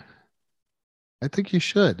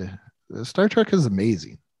 Star Trek is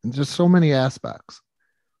amazing in just so many aspects.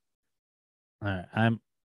 All right,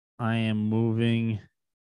 I am moving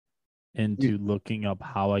into looking up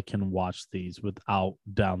how I can watch these without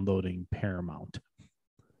downloading Paramount.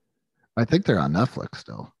 I think they're on Netflix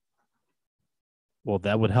still. Well,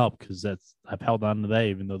 that would help because I've held on to that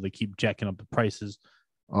even though they keep jacking up the prices.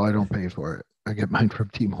 Oh, I don't pay for it. I get mine from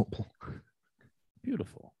T-Mobile.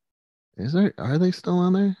 Beautiful. Are they still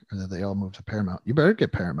on there? Or did they all move to Paramount? You better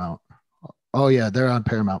get Paramount. Oh yeah, they're on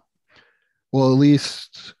Paramount. Well, at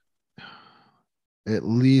least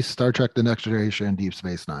Star Trek: The Next Generation and Deep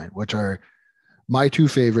Space Nine, which are my two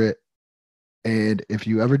favorite. And if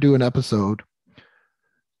you ever do an episode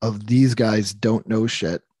of these guys don't know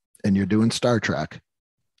shit and you're doing Star Trek,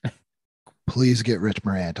 please get Rich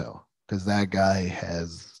Moranto because that guy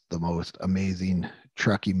has the most amazing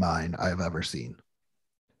Trekkie mind I've ever seen.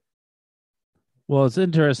 Well, it's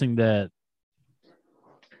interesting that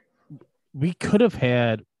we could have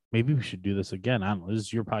had. Maybe we should do this again. I don't know. This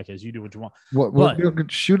is your podcast. You do what you want. We'll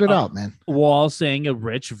shoot it out, man. While saying a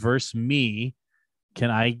Rich versus me,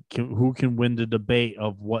 who can win the debate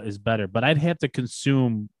of what is better? But I'd have to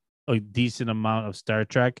consume a decent amount of Star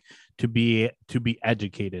Trek to be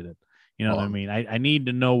educated. You know what I mean? I need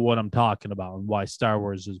to know what I'm talking about and why Star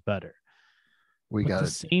Wars is better. At the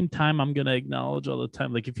same time, I'm gonna acknowledge all the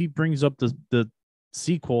time. Like if he brings up the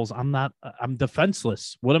sequels, I'm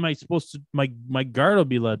defenseless. What am I supposed to? My guard will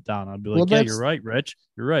be let down. I'll be like, yeah, you're right, Rich.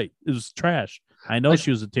 You're right. It was trash. I know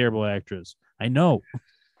she was a terrible actress. I know.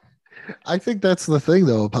 I think that's the thing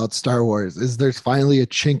though about Star Wars is there's finally a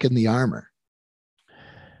chink in the armor.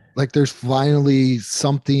 Like there's finally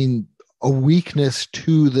something, a weakness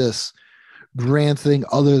to this grand thing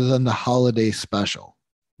other than the holiday special.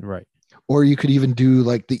 Right. Or you could even do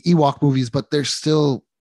like the Ewok movies, but they're still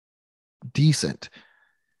decent.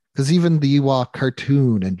 Because even the Ewok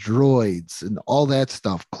cartoon and droids and all that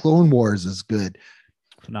stuff, Clone Wars is good.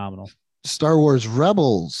 Phenomenal. Star Wars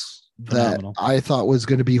Rebels, phenomenal. That I thought was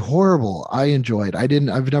going to be horrible. I enjoyed.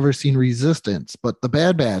 I've never seen Resistance, but the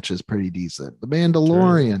Bad Batch is pretty decent. The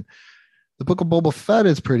Mandalorian, sure. The Book of Boba Fett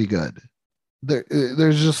is pretty good.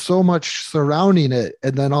 There's just so much surrounding it.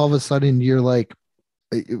 And then all of a sudden you're like,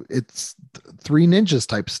 it's Three Ninjas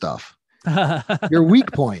type stuff. Your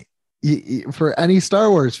weak point for any Star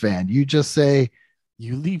Wars fan, you just say,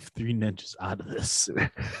 you leave Three Ninjas out of this.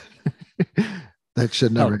 That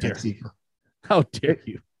should never get sequel. How dare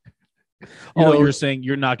you? You're saying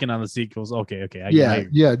you're knocking on the sequels. Okay. Yeah.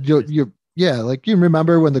 Like you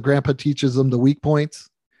remember when the grandpa teaches them the weak points?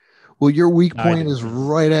 Well, your weak point is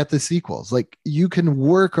right at the sequels. Like you can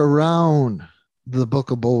work around the Book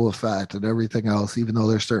of Boba Fett and everything else, even though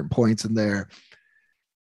there's certain points in there.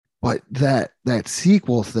 But that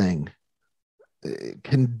sequel thing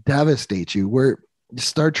can devastate you. Where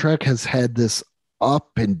Star Trek has had this up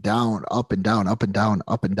and down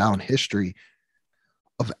history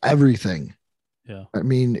of everything. Yeah. I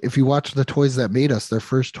mean, if you watch The Toys That Made Us, their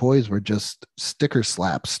first toys were just sticker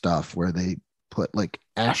slap stuff where they put like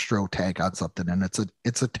Astro Tank on something and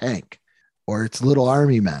it's a tank, or it's Little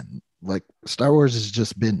Army Men. Like Star Wars has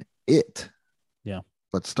just been it. Yeah.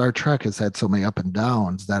 But Star Trek has had so many up and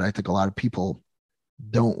downs that I think a lot of people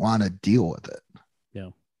don't want to deal with it. Yeah.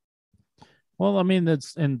 Well, I mean,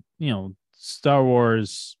 Star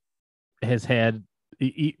Wars has had,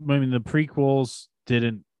 the prequels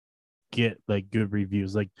didn't get like good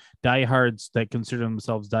reviews. Like diehards that consider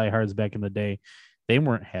themselves diehards back in the day, they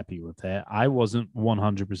weren't happy with that. I wasn't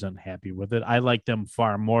 100% happy with it. I liked them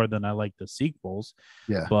far more than I liked the sequels.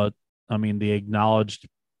 Yeah. But I mean, the acknowledged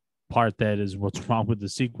part that is what's wrong with the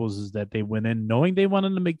sequels is that they went in knowing they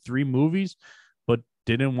wanted to make 3 movies, but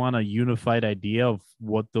didn't want a unified idea of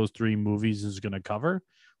what those 3 movies is going to cover,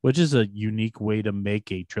 which is a unique way to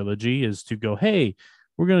make a trilogy, is to go, hey,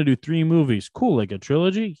 we're going to do 3 movies. Cool. Like a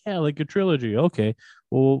trilogy? Yeah, like a trilogy. Okay.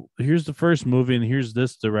 Well, here's the first movie and here's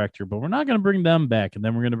this director, but we're not going to bring them back. And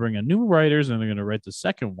then we're going to bring in new writers and they're going to write the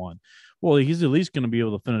second one. Well, he's at least going to be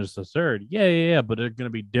able to finish the third. Yeah. But they're going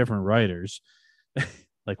to be different writers.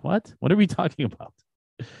 Like what? What are we talking about?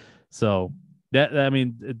 So I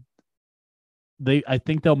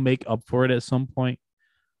think they'll make up for it at some point.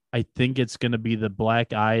 I think it's going to be the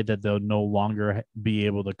black eye that they'll no longer be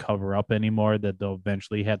able to cover up anymore, that they'll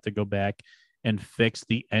eventually have to go back and fix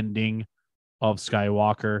the ending of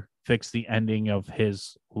Skywalker, fix the ending of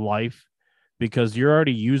his life, because you're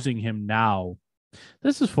already using him now.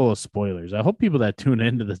 This is full of spoilers. I hope people that tune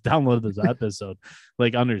into this, download this episode,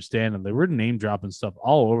 like understand them. They were name dropping stuff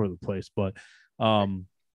all over the place. But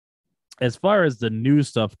as far as the new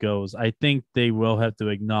stuff goes, I think they will have to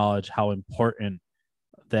acknowledge how important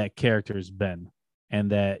that character has been,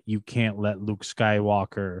 and that you can't let Luke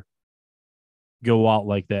Skywalker go out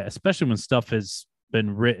like that, especially when stuff has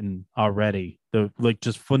been written already.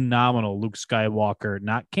 Just phenomenal Luke Skywalker,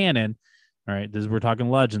 not canon. All right, we're talking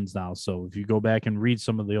Legends now. So if you go back and read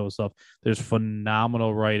some of the old stuff, there's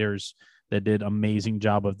phenomenal writers that did amazing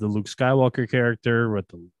job of the Luke Skywalker character, with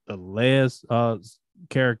the Leia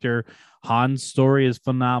character. Han's story is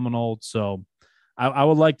phenomenal. So I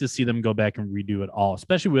would like to see them go back and redo it all,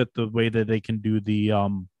 especially with the way that they can do the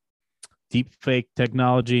deep fake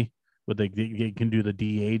technology where they can do the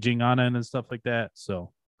de-aging on it and stuff like that.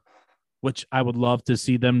 So, which I would love to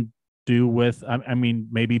see them do with. I mean,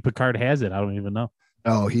 maybe Picard has it. I don't even know.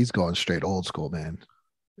 Oh, he's going straight old school, man.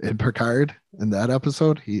 In Picard, in that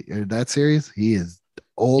episode, in that series, he is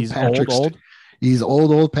old He's Patrick. old. He's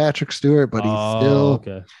old Patrick Stewart, but he's still.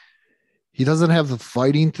 Okay. He doesn't have the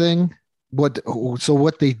fighting thing. What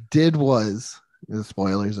they did was,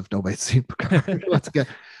 spoilers if nobody's seen Picard once again.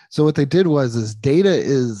 So what they did was Data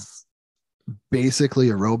is basically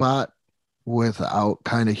a robot without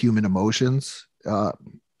kind of human emotions.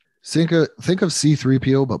 Think of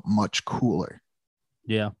C-3PO, but much cooler.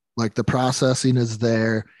 Yeah. Like the processing is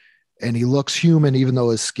there, and he looks human, even though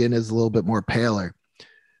his skin is a little bit more paler.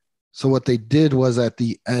 So what they did was at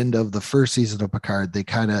the end of the first season of Picard,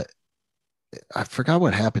 I forgot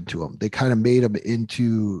what happened to him. They kind of made him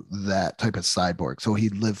into that type of cyborg. So he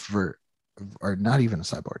lived or not even a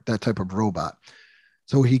cyborg, that type of robot.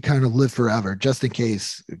 So he kind of lived forever, just in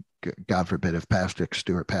case, God forbid, if Patrick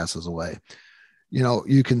Stewart passes away.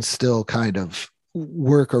 You can still kind of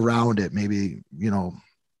work around it. Maybe,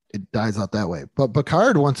 it dies out that way. But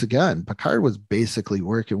Picard was basically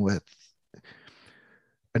working with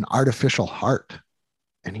an artificial heart,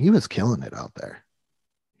 and he was killing it out there.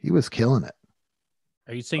 He was killing it.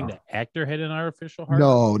 Are you saying the actor had an artificial heart?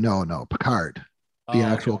 No. Picard, the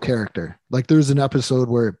actual character. Like there's an episode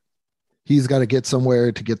where he's got to get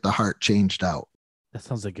somewhere to get the heart changed out. That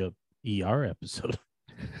sounds like a ER episode.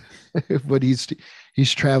 But he's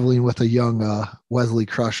traveling with a young Wesley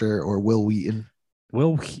Crusher or Will Wheaton.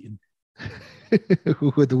 Will Wheaton.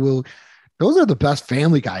 Those are the best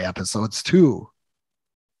Family Guy episodes too.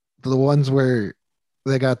 The ones where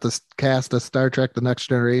they got this cast of Star Trek: The Next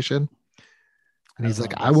Generation. And he's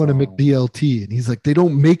like, I want a McBLT. And he's like, they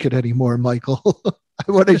don't make it anymore, Michael.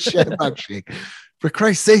 I want a Shamrock Shake. For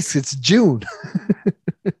Christ's sakes, it's June.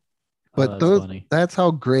 But that's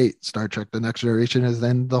how great Star Trek: The Next Generation is.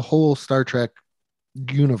 Then the whole Star Trek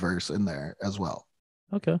universe in there as well.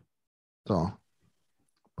 Okay. So,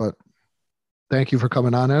 but thank you for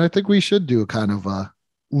coming on. And I think we should do a kind of a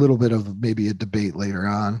little bit of maybe a debate later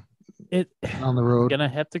on the road. I'm going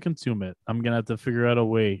to have to consume it. I'm going to have to figure out a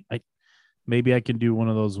way. Maybe I can do one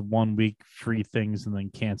of those 1 week free things and then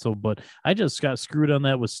cancel. But I just got screwed on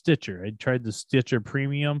that with Stitcher. I tried the Stitcher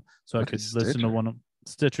Premium so I could listen to one of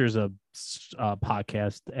Stitcher's a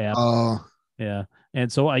podcast app. Oh, yeah.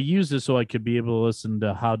 And so I used it so I could be able to listen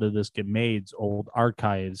to How Did This Get Made's old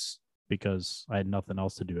archives because I had nothing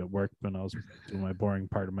else to do at work when I was doing my boring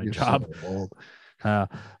part of my job. So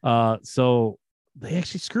old. So they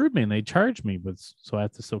actually screwed me and they charged me so I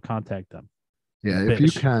have to still contact them. Yeah, if you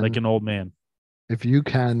can, like an old man. If you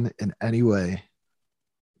can in any way,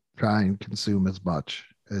 try and consume as much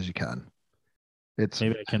as you can.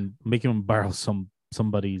 Maybe I can make him borrow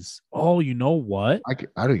somebody's. Oh, you know what? I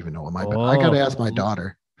don't even know what I got to ask my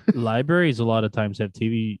daughter. Libraries a lot of times have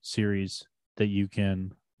TV series that you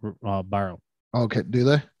can borrow. Okay, do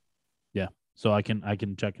they? Yeah, so I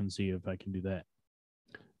can check and see if I can do that.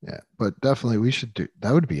 Yeah, but definitely we should do.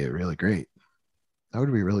 That would be really great. That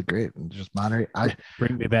would be really great. And just moderate.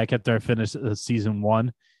 Bring me back after I finish season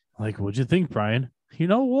 1. Like, what'd you think, Brian? You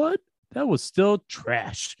know what? That was still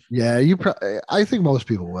trash. Yeah, I think most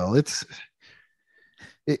people will. It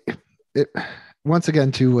once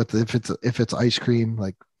again too with if it's ice cream,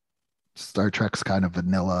 like Star Trek's kind of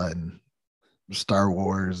vanilla and Star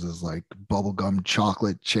Wars is like bubblegum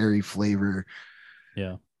chocolate cherry flavor.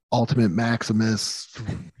 Yeah. Ultimate Maximus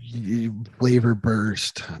flavor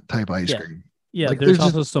burst type ice cream. Yeah, like, there's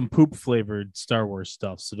also some poop flavored Star Wars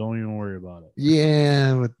stuff, so don't even worry about it.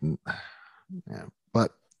 Yeah,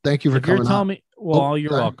 but thank you for coming. You're telling me,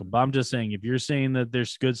 you're welcome. But I'm just saying, if you're saying that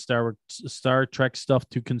there's good Star Trek stuff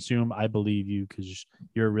to consume, I believe you because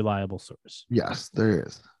you're a reliable source. Yes, there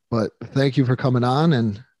is. But thank you for coming on,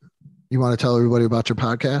 and you want to tell everybody about your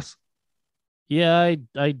podcast? Yeah,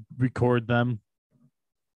 I record them.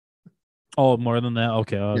 Oh, more than that?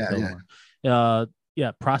 Okay.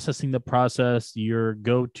 Yeah. Processing the Process, your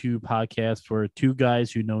go-to podcast for two guys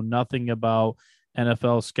who know nothing about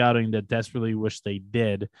NFL scouting that desperately wish they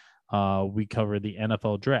did. We cover the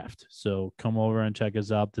NFL draft. So come over and check us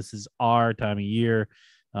out. This is our time of year.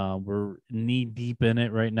 We're knee deep in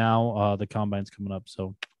it right now. The combine's coming up.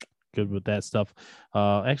 So good with that stuff.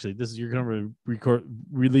 Actually, you're going to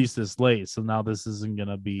release this late. So now this isn't going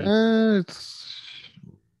to be.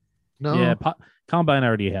 No. Yeah, combine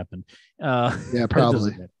already happened. Yeah,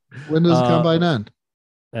 probably. When does the combine end?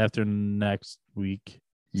 After next week.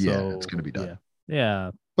 Yeah, so, it's going to be done. Yeah.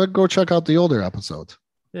 But go check out the older episodes.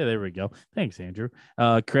 Yeah, there we go. Thanks, Andrew.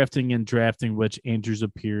 Crafting and Drafting, which Andrew's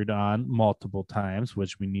appeared on multiple times,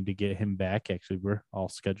 which we need to get him back. Actually, we're all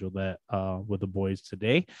scheduled that with the boys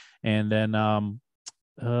today. And then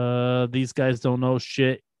These Guys Don't Know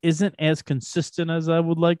Shit isn't as consistent as I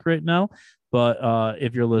would like right now. But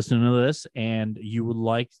if you're listening to this and you would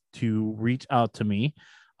like to reach out to me,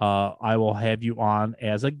 I will have you on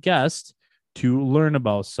as a guest to learn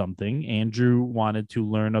about something. Andrew wanted to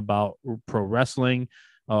learn about pro wrestling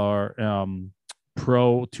or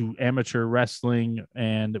pro to amateur wrestling,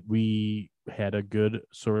 and we had a good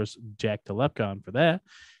source, Jack Telepka, on for that,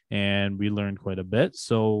 and we learned quite a bit.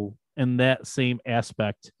 So in that same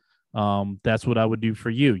aspect, that's what I would do for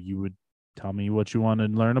you. You would tell me what you want to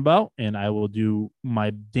learn about, and I will do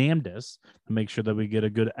my damnedest to make sure that we get a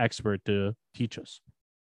good expert to teach us.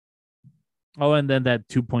 Oh, and then that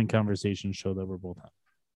 2 Point Conversation show that we're both on.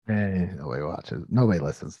 Hey, nobody watches. Nobody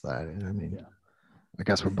listens to that. I mean, yeah. I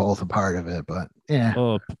guess we're both a part of it, but yeah.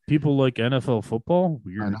 Oh, people like NFL football?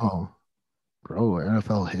 Weird. I know. Bro,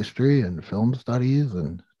 NFL history and film studies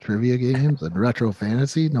and trivia games and retro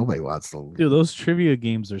fantasy. Nobody wants to. Dude, those trivia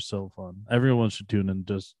games are so fun. Everyone should tune in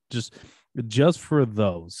just for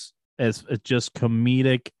those. As it's just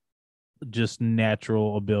comedic, just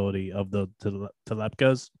natural ability of the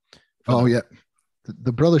Telepkas. Oh, yeah.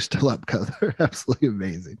 The brothers Telepka, they're absolutely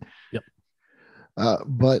amazing. Yep.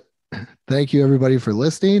 But thank you, everybody, for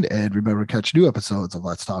listening. And remember to catch new episodes of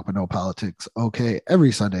Let's Talk But No Politics, okay,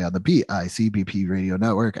 every Sunday on the BICBP Radio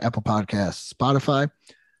Network, Apple Podcasts, Spotify.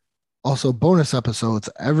 Also, bonus episodes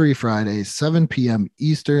every Friday, 7 p.m.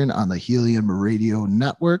 Eastern on the Helium Radio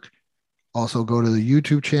Network. Also, go to the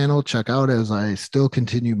YouTube channel, check out as I still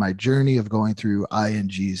continue my journey of going through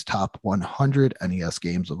ING's top 100 NES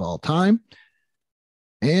games of all time.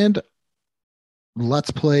 And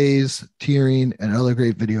Let's Plays, tiering, and other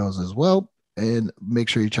great videos as well. And make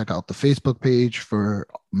sure you check out the Facebook page for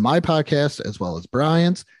my podcast as well as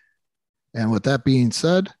Brian's. And with that being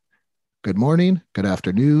said, good morning, good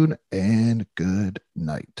afternoon, and good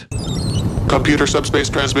night. Computer subspace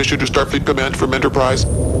transmission to Starfleet Command from Enterprise.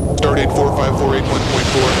 Stardate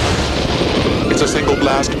 45481.4. It's a single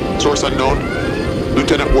blast. Source unknown.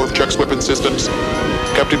 Lieutenant Worf checks weapon systems.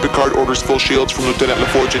 Captain Picard orders full shields from Lieutenant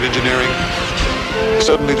LaForge in engineering.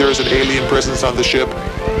 Suddenly there is an alien presence on the ship.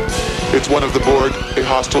 It's one of the Borg, a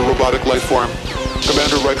hostile robotic life form.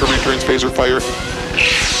 Commander Riker returns phaser fire.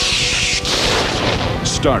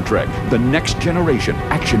 Star Trek, The Next Generation,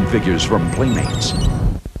 action figures from Playmates.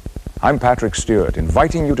 I'm Patrick Stewart,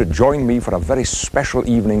 inviting you to join me for a very special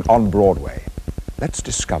evening on Broadway. Let's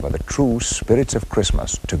discover the true spirits of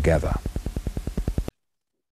Christmas together.